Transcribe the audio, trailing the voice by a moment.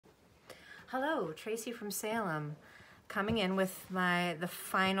Hello, Tracy from Salem, coming in with the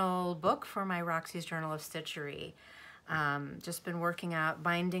final book for my Roxy's Journal of Stitchery. Just been working out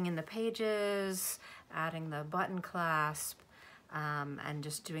binding in the pages, adding the button clasp, and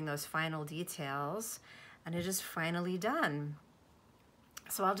just doing those final details, and it is finally done.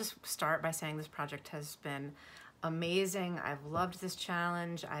 So I'll just start by saying this project has been amazing. I've loved this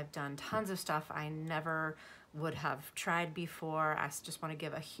challenge. I've done tons of stuff I never would have tried before. I just want to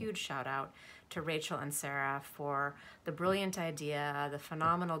give a huge shout out to Rachel and Sarah for the brilliant idea, the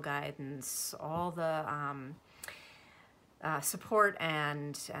phenomenal guidance, all the support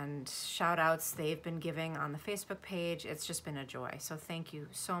and shout outs they've been giving on the Facebook page. It's just been a joy. So thank you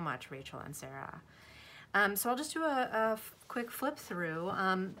so much, Rachel and Sarah. So I'll just do a quick flip through.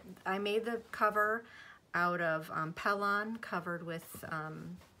 I made the cover out of Pellon covered with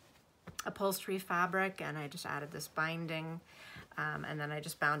upholstery fabric, and I just added this binding, and then I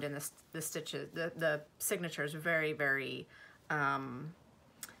just bound in the stitches, the signatures very, very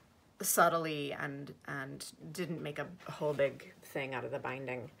subtly, and didn't make a whole big thing out of the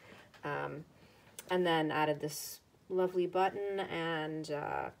binding. And then added this lovely button and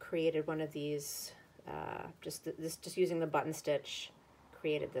created one of these, just using the button stitch,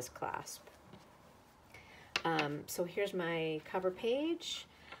 created this clasp. So here's my cover page,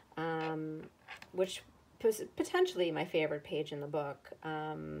 which was potentially my favorite page in the book.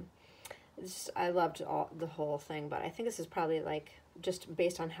 I loved the whole thing, but I think this is probably, like, just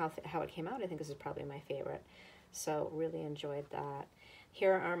based on how it came out, I think this is probably my favorite. So really enjoyed that.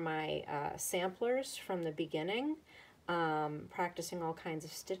 Here are my samplers from the beginning, practicing all kinds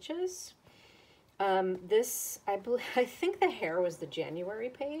of stitches. I think the hair was the January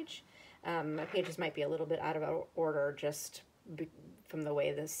page. My pages might be a little bit out of order just from the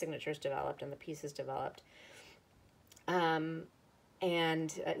way the signatures developed and the pieces developed. Yeah,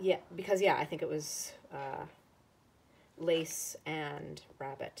 because I think it was lace and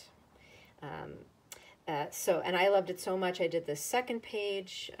rabbit. And I loved it so much. I did the second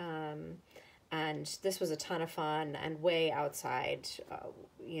page, and this was a ton of fun and way outside,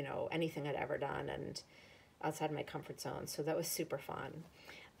 anything I'd ever done, and outside my comfort zone. So that was super fun.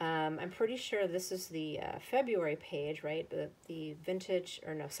 I'm pretty sure this is the February page, right? The vintage,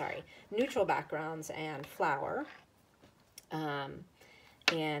 or no, sorry, neutral backgrounds and flower. I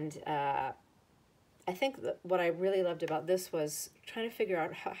think what I really loved about this was trying to figure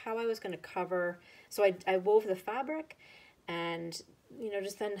out how I was going to cover. So I wove the fabric and,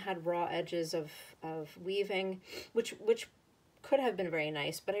 just then had raw edges of weaving, which could have been very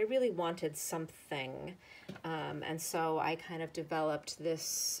nice, but I really wanted something. And so I kind of developed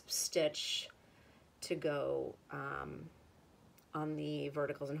this stitch to go on the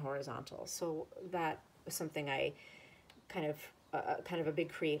verticals and horizontals. So that was something I kind of a big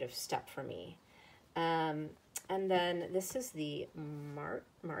creative step for me. And then this is the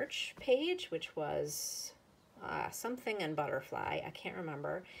March page, which was something and butterfly. I can't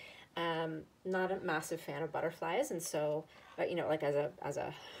remember. Not a massive fan of butterflies, and so like as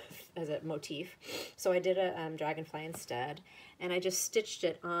a motif. So I did a dragonfly instead, and I just stitched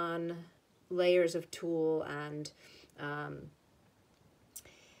it on layers of tulle and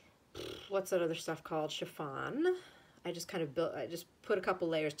what's that other stuff called? Chiffon. I just put a couple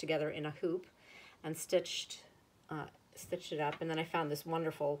layers together in a hoop and stitched it up, and then I found this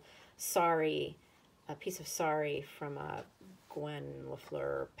wonderful sari, a piece of sari from a Gwen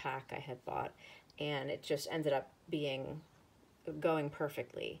LaFleur pack I had bought, and it just ended up going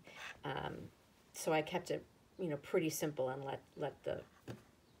perfectly. So I kept it, pretty simple and let the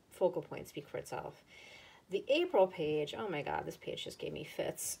focal point speak for itself. The April page, oh my God, this page just gave me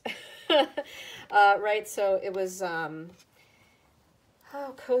fits. Right, so it was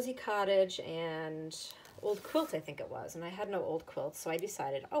Cozy Cottage and Old Quilt, I think it was, and I had no old quilts, so I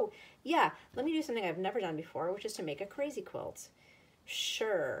decided, oh yeah, let me do something I've never done before, which is to make a crazy quilt.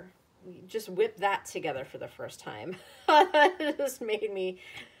 Sure, just whip that together for the first time. It just made me,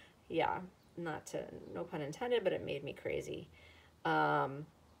 no pun intended, but it made me crazy. But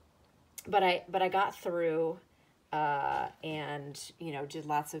I got through, and did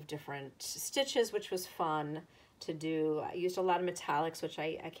lots of different stitches, which was fun to do. I used a lot of metallics, which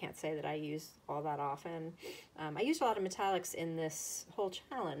I can't say that I use all that often. I used a lot of metallics in this whole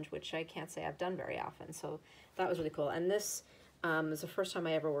challenge, which I can't say I've done very often, so that was really cool. And this is the first time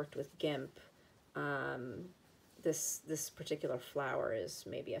I ever worked with GIMP. This particular flower is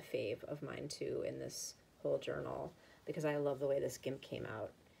maybe a fave of mine too in this whole journal, because I love the way this GIMP came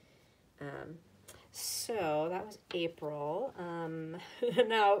out. So that was April.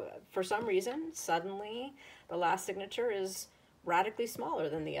 Now, for some reason, suddenly the last signature is radically smaller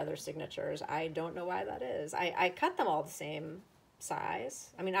than the other signatures. I don't know why that is. I cut them all the same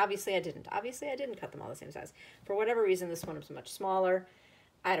size. I mean, obviously I didn't. Obviously I didn't cut them all the same size. For whatever reason, this one was much smaller.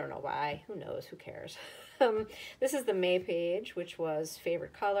 I don't know why. Who knows? Who cares? This is the May page, which was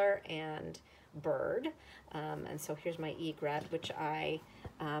favorite color and bird. And so here's my egret, which I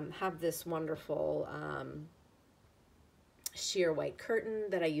have this wonderful sheer white curtain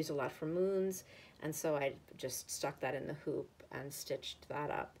that I use a lot for moons. And so I just stuck that in the hoop and stitched that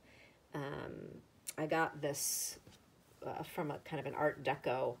up. I got this from a kind of an Art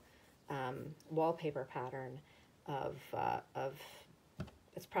Deco wallpaper pattern of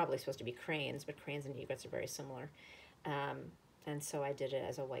it's probably supposed to be cranes, but cranes and egrets are very similar. And so I did it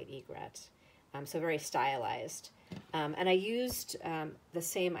as a white egret. So very stylized. And I used the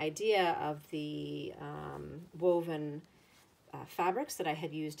same idea of the woven fabrics that I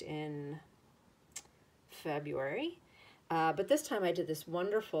had used in February. But this time I did this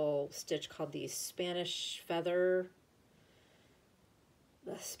wonderful stitch called the Spanish feather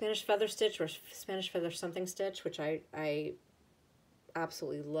stitch, or Spanish feather something stitch, which I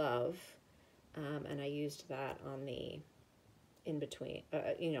absolutely love. And I used that on the in between,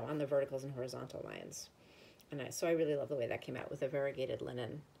 you know, on the verticals and horizontal lines. And so I really love the way that came out with a variegated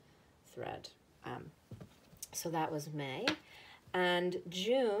linen thread. So that was May. And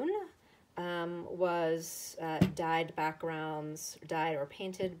June was dyed backgrounds, dyed or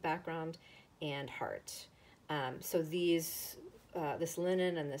painted background and heart. So these, this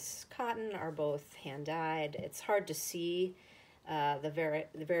linen and this cotton are both hand dyed. It's hard to see the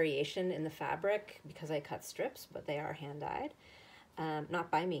variation in the fabric because I cut strips, but they are hand dyed, not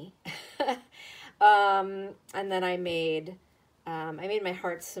by me. And then I made my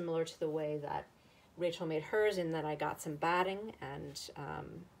heart similar to the way that Rachel made hers, in that I got some batting and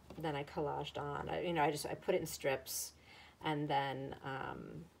then I collaged on. I put it in strips, and then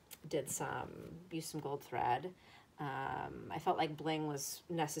used some gold thread. I felt like bling was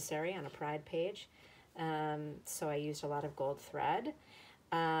necessary on a Pride page. So I used a lot of gold thread,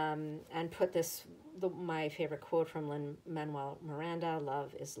 and put my favorite quote from Lin-Manuel Miranda,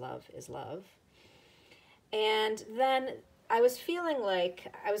 "Love is love is love." And then I was feeling like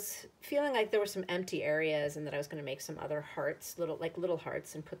there were some empty areas, and that I was going to make some other hearts, little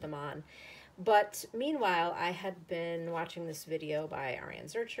hearts, and put them on. But meanwhile, I had been watching this video by Ariane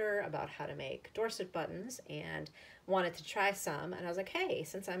Zurcher about how to make Dorset buttons, and wanted to try some. And I was like, hey,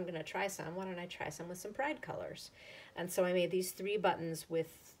 since I'm going to try some, why don't I try some with some Pride colors? And so I made these 3 buttons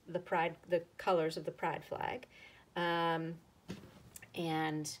with the colors of the Pride flag.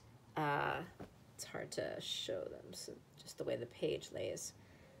 It's hard to show them, so just the way the page lays.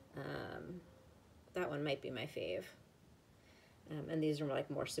 That one might be my fave. And these are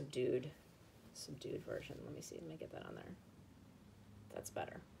like more subdued version. Let me see, let me get that on there. That's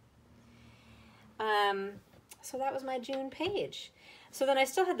better. So that was my June page. So then I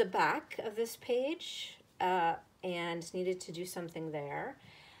still had the back of this page, and needed to do something there.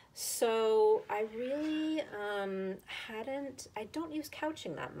 So I really I don't use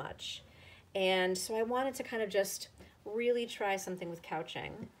couching that much. And so I wanted to kind of just really try something with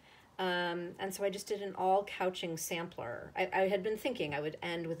couching. And so I just did an all couching sampler. I had been thinking I would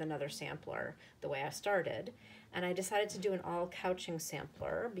end with another sampler the way I started. And I decided to do an all couching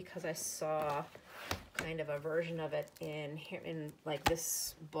sampler because I saw kind of a version of it in like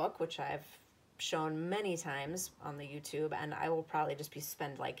this book, which I've shown many times on the YouTube, and I will probably just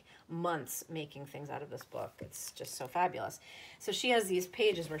spend like months making things out of this book. It's just so fabulous. So she has these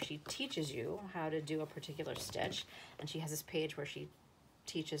pages where she teaches you how to do a particular stitch, and she has this page where she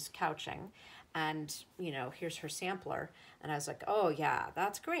teaches couching, and here's her sampler. And I was like, oh yeah,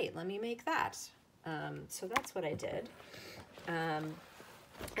 that's great, let me make that. So that's what I did, and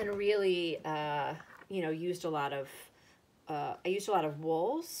really used a lot of I used a lot of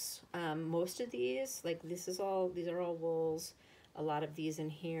wools. Most of these, like these are all wools. A lot of these in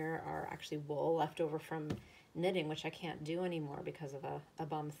here are actually wool left over from knitting, which I can't do anymore because of a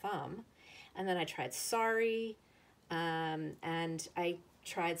bum thumb. And then I tried sari, and I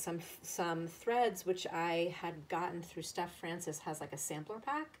tried some threads, which I had gotten through Steph Francis has like a sampler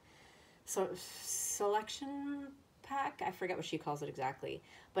pack, so selection pack. I forget what she calls it exactly,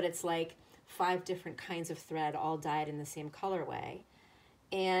 but it's like 5 different kinds of thread all dyed in the same colorway.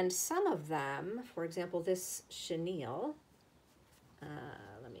 And some of them, for example, this chenille,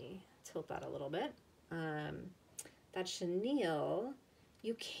 let me tilt that a little bit. That chenille,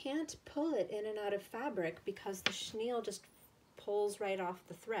 you can't pull it in and out of fabric because the chenille just pulls right off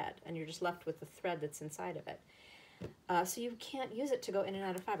the thread, and you're just left with the thread that's inside of it. So you can't use it to go in and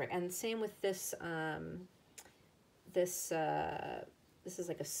out of fabric. And same with this this is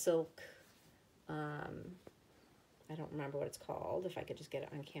like a silk, I don't remember what it's called, if I could just get it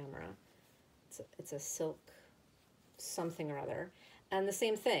on camera. It's a silk something or other. And the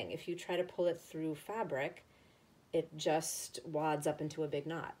same thing, if you try to pull it through fabric, it just wads up into a big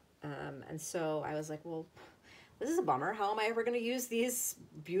knot. And so I was like, well, this is a bummer. How am I ever going to use these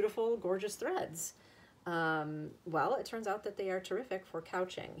beautiful, gorgeous threads? Well, it turns out that they are terrific for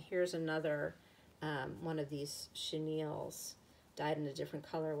couching. Here's another one of these chenilles dyed in a different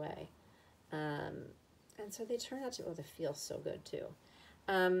colorway. And so they turn out to, oh, they feel so good too.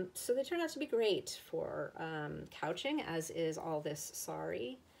 So they turn out to be great for couching, as is all this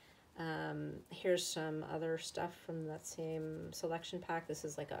sari. Here's some other stuff from that same selection pack. This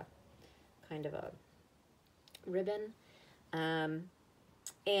is like a kind of a ribbon.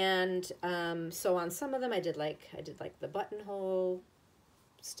 So on some of them I did like the buttonhole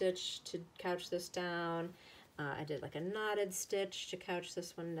stitch to couch this down. I did like a knotted stitch to couch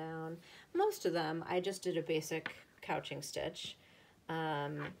this one down. Most of them I just did a basic couching stitch.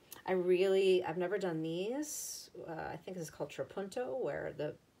 I've never done these. I think this is called trapunto, where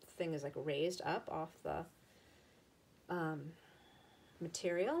the thing is like raised up off the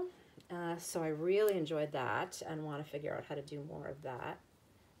material. So I really enjoyed that and want to figure out how to do more of that.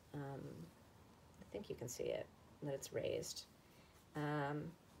 I think you can see it, that it's raised.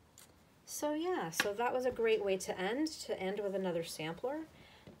 So yeah, so that was a great way to end with another sampler.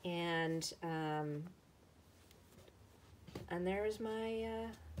 And there's my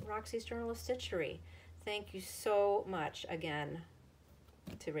Roxy's Journal of Stitchery. Thank you so much again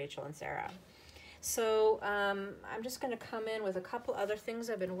to Rachel and Sarah. So I'm just going to come in with a couple other things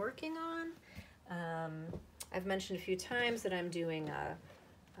I've been working on. I've mentioned a few times that I'm doing a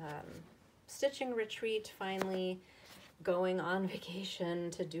stitching retreat, finally going on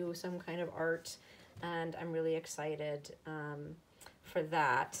vacation to do some kind of art, and I'm really excited for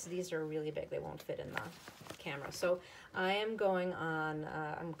that. These are really big, they won't fit in the camera. So I am going on,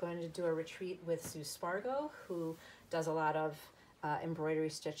 I'm going to do a retreat with Sue Spargo, who does a lot of embroidery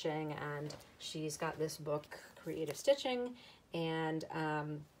stitching, and she's got this book, Creative Stitching, and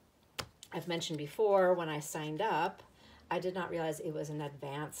I've mentioned before, when I signed up, I did not realize it was an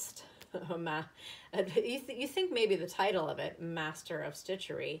advanced you think maybe the title of it, Master of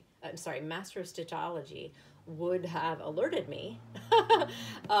Stitchery, Master of Stitchology, would have alerted me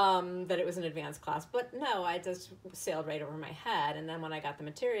that it was an advanced class, but no, I just sailed right over my head. And then when I got the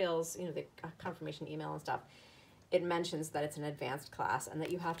materials, you know, the confirmation email and stuff, it mentions that it's an advanced class and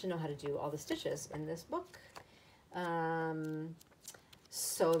that you have to know how to do all the stitches in this book.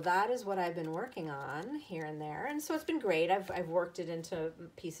 So that is what I've been working on here and there. And so it's been great. I've worked it into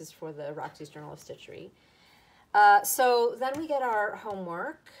pieces for the Roxy's Journal of Stitchery. So then we get our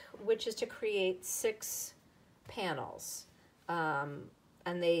homework, which is to create 6 panels. And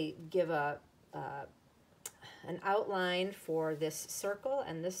they give an outline for this circle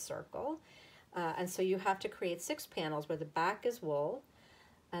and this circle. And so you have to create 6 panels where the back is wool,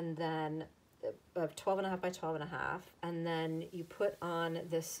 and then of 12.5 by 12.5, and then you put on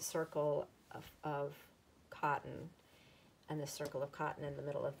this circle of cotton, and this circle of cotton in the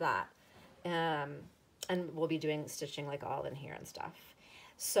middle of that. And we'll be doing stitching like all in here and stuff.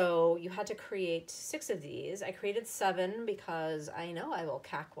 So you had to create 6 of these. I created 7 because I know I will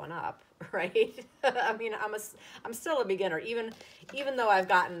cack one up, right? I mean, I'm still a beginner, even though I've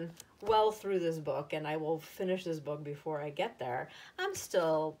gotten well through this book and I will finish this book before I get there. I'm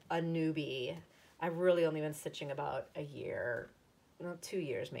still a newbie. I've really only been stitching about a year, well, 2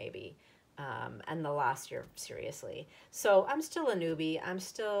 years maybe, and the last year seriously. So I'm still a newbie. I'm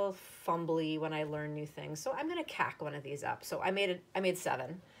still fumbly when I learn new things. So I'm gonna cack one of these up. So I made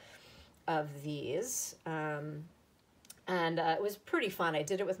 7 of these, and it was pretty fun. I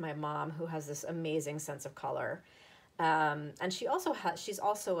did it with my mom, who has this amazing sense of color. And she's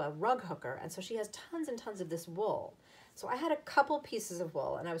also a rug hooker, and so she has tons and tons of this wool. So I had a couple pieces of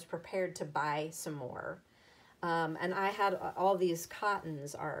wool, and I was prepared to buy some more. And I had all these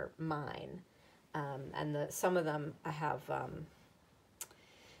cottons are mine, and some of them I have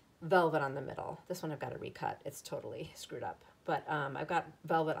velvet on the middle. This one I've got to recut. It's totally screwed up. But I've got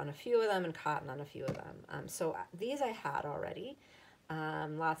velvet on a few of them and cotton on a few of them. So these I had already.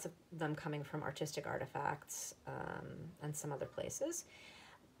 Lots of them coming from Artistic Artifacts and some other places.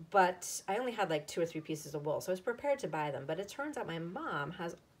 But I only had like 2 or 3 pieces of wool, so I was prepared to buy them. But it turns out my mom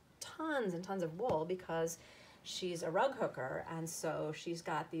has tons and tons of wool because she's a rug hooker, and so she's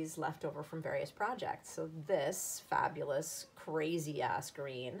got these left over from various projects. So this fabulous, crazy-ass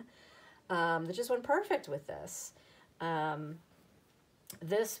green that just went perfect with this.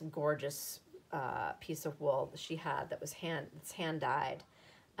 This gorgeous piece of wool she had that was hand dyed,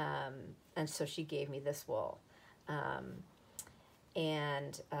 and so she gave me this wool,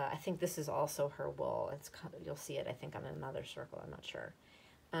 and I think this is also her wool. You'll see it, I think, on another circle. I'm not sure.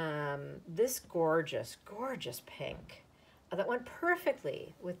 This gorgeous, gorgeous pink that went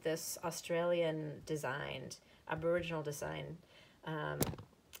perfectly with this Australian designed, Aboriginal design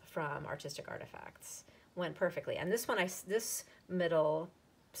from Artistic Artifacts. Went perfectly. And this one, this middle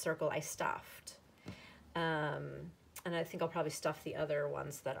circle I stuffed. And I think I'll probably stuff the other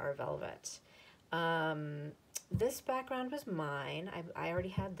ones that are velvet. This background was mine. I already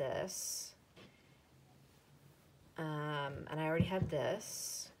had this. And I already had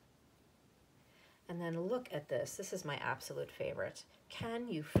this. And then look at this. This is my absolute favorite. Can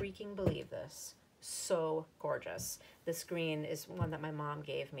you freaking believe this? So gorgeous. This green is one that my mom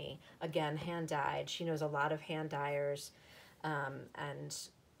gave me. Again, hand dyed. She knows a lot of hand dyers and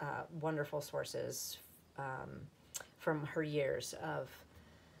wonderful sources from her years of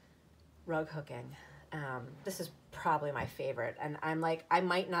rug hooking. This is probably my favorite, and I'm like, I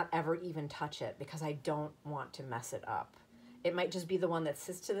might not ever even touch it because I don't want to mess it up. It might just be the one that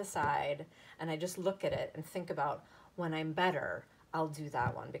sits to the side, and I just look at it and think about, when I'm better, I'll do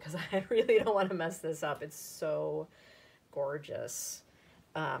that one, because I really don't want to mess this up. It's so gorgeous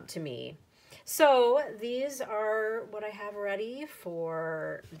to me. So these are what I have ready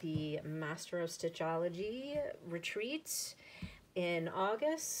for the Master of Stitchology retreat in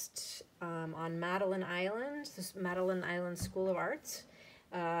August on Madeline Island, this Madeline Island School of Arts.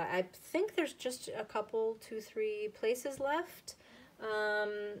 I think there's just a couple, 2-3 places left.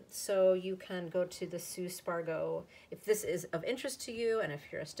 So you can go to the Sue Spargo if this is of interest to you, and if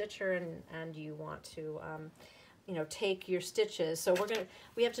you're a stitcher and you want to, you know, take your stitches. So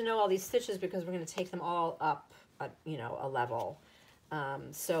we have to know all these stitches because we're gonna take them all up, you know, a level.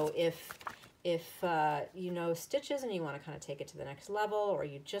 So if you know stitches and you want to kind of take it to the next level, or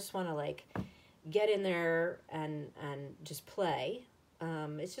you just want to like get in there and just play,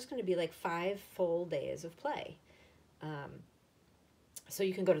 it's just going to be like 5 full days of play. So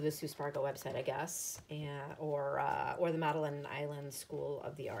you can go to the Sue Spargo website, I guess, or the Madeline Island School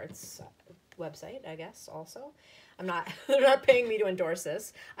of the Arts website, I guess. Also, they're not paying me to endorse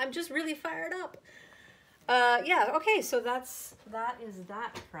this. I'm just really fired up. Yeah, okay, so that is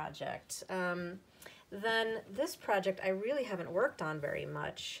that project. Then this project I really haven't worked on very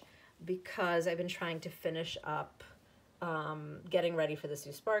much because I've been trying to finish up getting ready for the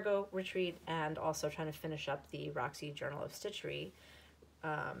Sue Spargo retreat, and also trying to finish up the Roxy Journal of Stitchery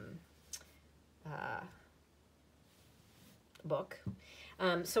book.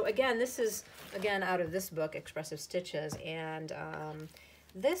 So again, this is, again, out of this book, Expressive Stitches, and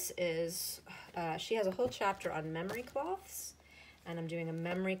this is, she has a whole chapter on memory cloths, and I'm doing a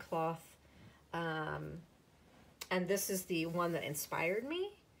memory cloth, and this is the one that inspired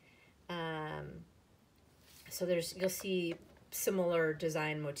me. So you'll see similar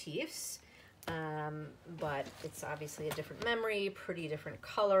design motifs, but it's obviously a different memory, pretty different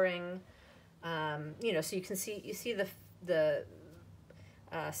coloring. You know, so you see the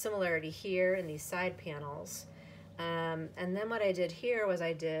similarity here in these side panels. And then what I did here was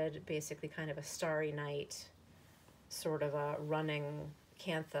I did basically kind of a Starry Night, sort of a running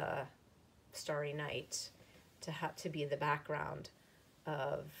Cantha Starry Night to be the background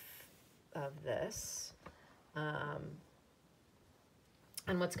of this.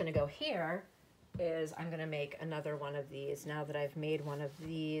 And what's going to go here is I'm going to make another one of these. Now that I've made one of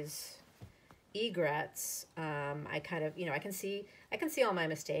these egrets, I kind of, you know, I can see all my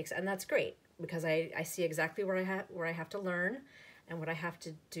mistakes, and that's great, because I see exactly where I have to learn, and what I have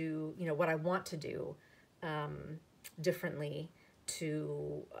to do, you know, what I want to do differently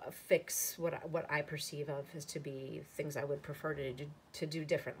to fix what I perceive of as to be things I would prefer to do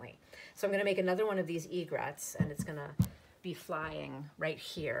differently. So I'm going to make another one of these egrets, and it's going to be flying right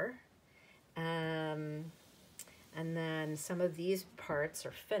here. And then some of these parts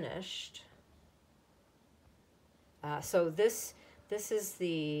are finished. So this is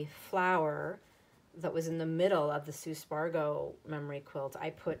the flower that was in the middle of the Sue Spargo memory quilt. I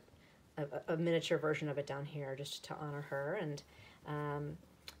put a miniature version of it down here just to honor her, and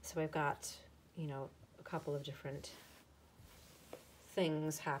so I've got, you know, a couple of different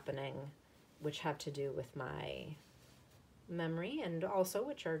things happening which have to do with my memory, and also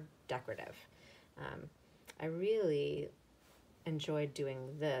which are decorative. I really enjoyed doing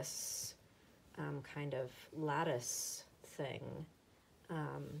this kind of lattice thing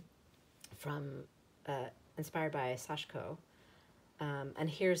from inspired by Sashko. And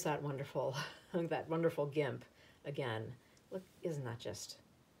here's that wonderful that wonderful gimp again. Look, isn't that just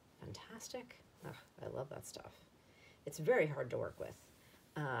fantastic? Ugh, I love that stuff. It's very hard to work with.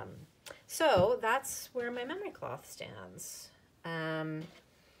 So that's where my memory cloth stands.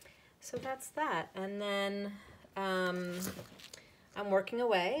 So that's that. And then I'm working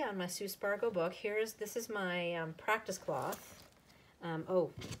away on my Sue Spargo book. This is my practice cloth. Oh,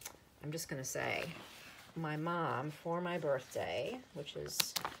 I'm just going to say, my mom, for my birthday, which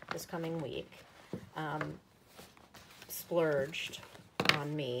is this coming week, splurged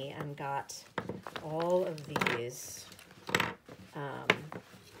on me and got all of these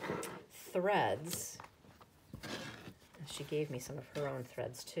threads. She gave me some of her own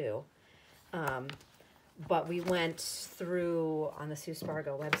threads too. But we went through on the Sue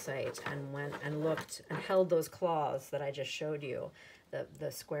Spargo website and went and looked and held those claws that I just showed you,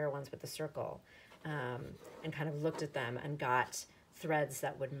 the square ones with the circle, and kind of looked at them and got threads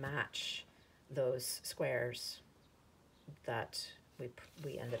that would match those squares that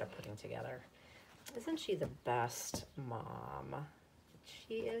we ended up putting together. Isn't she the best mom?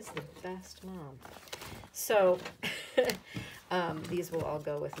 She is the best mom. So these will all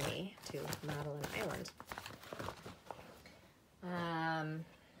go with me to Madeline Island.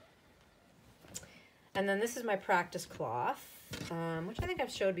 And then this is my practice cloth, which I think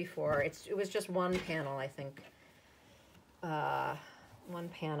I've showed before. It was just one panel, I think. One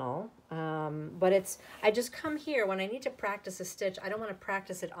panel. But I just come here when I need to practice a stitch. I don't want to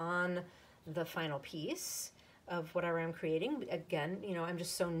practice it on the final piece of whatever I'm creating. Again, you know, I'm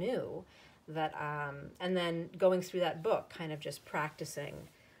just so new that, and then going through that book, kind of just practicing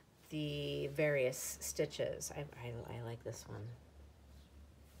the various stitches. I like this one.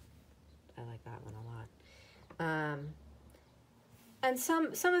 I like that one a lot. And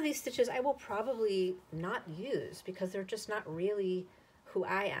some of these stitches I will probably not use because they're just not really who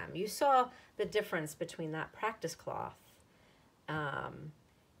I am. You saw the difference between that practice cloth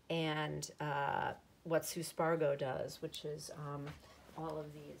and what Sue Spargo does, which is all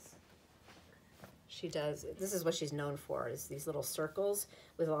of these. She does, this is what she's known for, is these little circles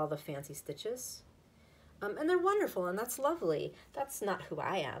with all the fancy stitches. And they're wonderful, and that's lovely. That's not who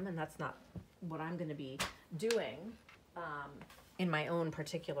I am, and that's not what I'm going to be doing in my own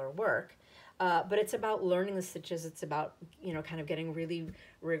particular work. But it's about learning the stitches. It's about, you know, kind of getting really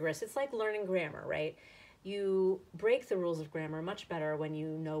rigorous. It's like learning grammar, right? You break the rules of grammar much better when you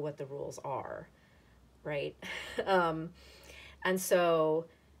know what the rules are, right? And so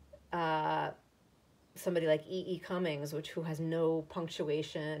somebody like E.E. Cummings, who has no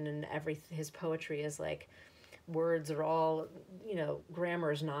punctuation, and his poetry is like words are all, you know,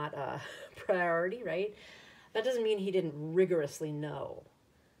 grammar is not a priority, right? That doesn't mean he didn't rigorously know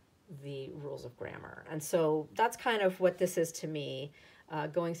the rules of grammar. And so that's kind of what this is to me,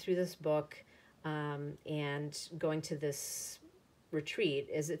 going through this book and going to this retreat.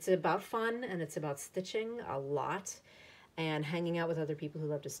 It's about fun, and it's about stitching a lot and hanging out with other people who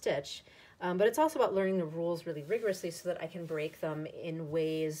love to stitch. But it's also about learning the rules really rigorously so that I can break them in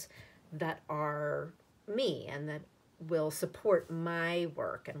ways that are me and that will support my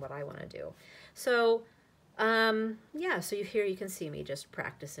work and what I want to do. So yeah, so here you can see me just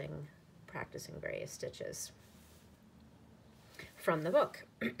practicing various stitches from the book.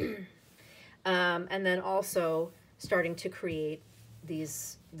 And then also starting to create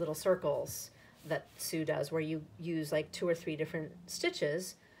these little circles that Sue does, where you use like 2 or 3 different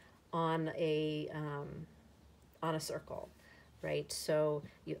stitches on a circle, right? So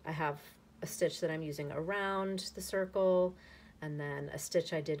I have a stitch that I'm using around the circle, and then a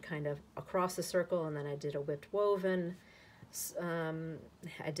stitch I did kind of across the circle, and then I did a whipped woven.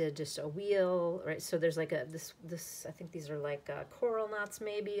 I did just a wheel, right? So there's like this I think these are like coral knots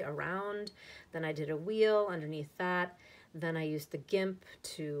maybe around. Then I did a wheel underneath that. Then I used the gimp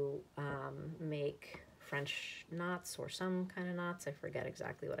to make French knots or some kind of knots. I forget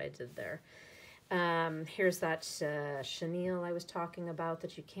exactly what I did there. Here's that chenille I was talking about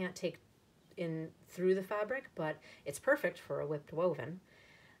that you can't take in through the fabric, but it's perfect for a whipped woven.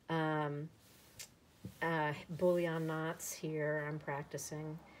 Bullion knots here I'm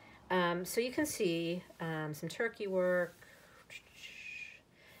practicing. So you can see some turkey work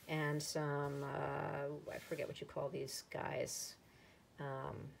and some, I forget what you call these guys.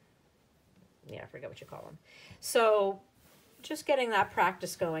 Yeah, I forget what you call them. So just getting that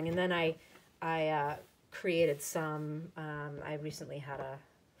practice going. And then I created some, I recently had a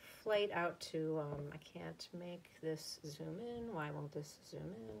flight out to, I can't make this zoom in. Why won't this zoom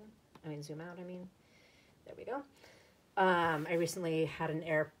in? I mean, zoom out, I mean. There we go. I recently had an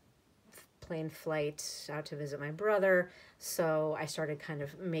airplane flight out to visit my brother, so I started kind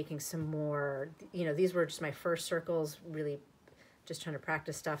of making some more, you know, these were just my first circles, really just trying to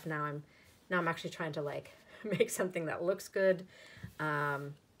practice stuff. Now I'm Now I'm actually trying to like make something that looks good.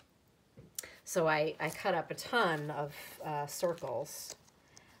 So I cut up a ton of circles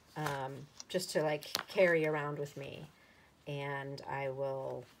just to like carry around with me. And I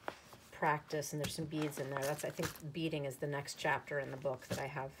will practice, and there's some beads in there. That's, I think beading is the next chapter in the book that I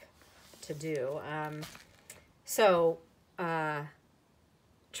have to do.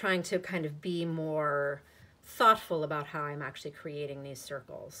 Trying to kind of be more thoughtful about how I'm actually creating these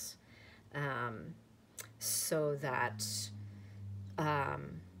circles, so that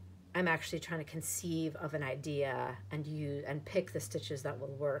I'm actually trying to conceive of an idea and pick the stitches that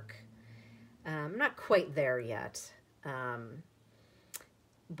will work. I'm not quite there yet,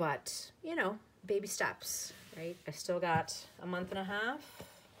 but you know, baby steps, right? I still got a month and a half,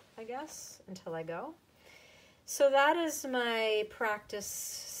 I guess, until I go. So that is my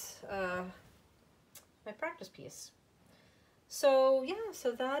practice piece. So yeah,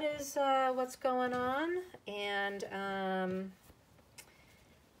 so that is what's going on, and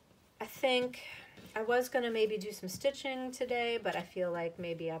I think I was gonna maybe do some stitching today, but I feel like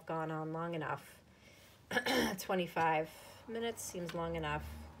maybe I've gone on long enough. 25 minutes seems long enough.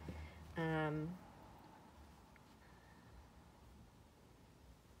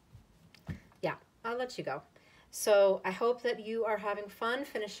 Yeah, I'll let you go. So I hope that you are having fun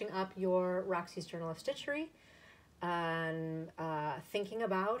finishing up your Roxy's Journal of Stitchery and thinking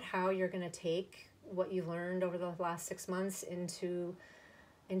about how you're going to take what you've learned over the last 6 months into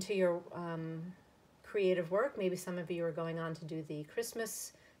your creative work. Maybe some of you are going on to do the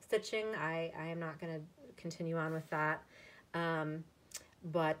Christmas stitching. I am not going to continue on with that.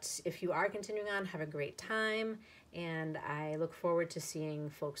 But if you are continuing on, have a great time, and I look forward to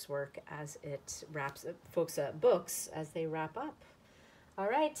seeing folks' work as it wraps up, folks' books as they wrap up. All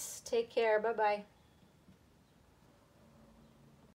right, take care. Bye-bye.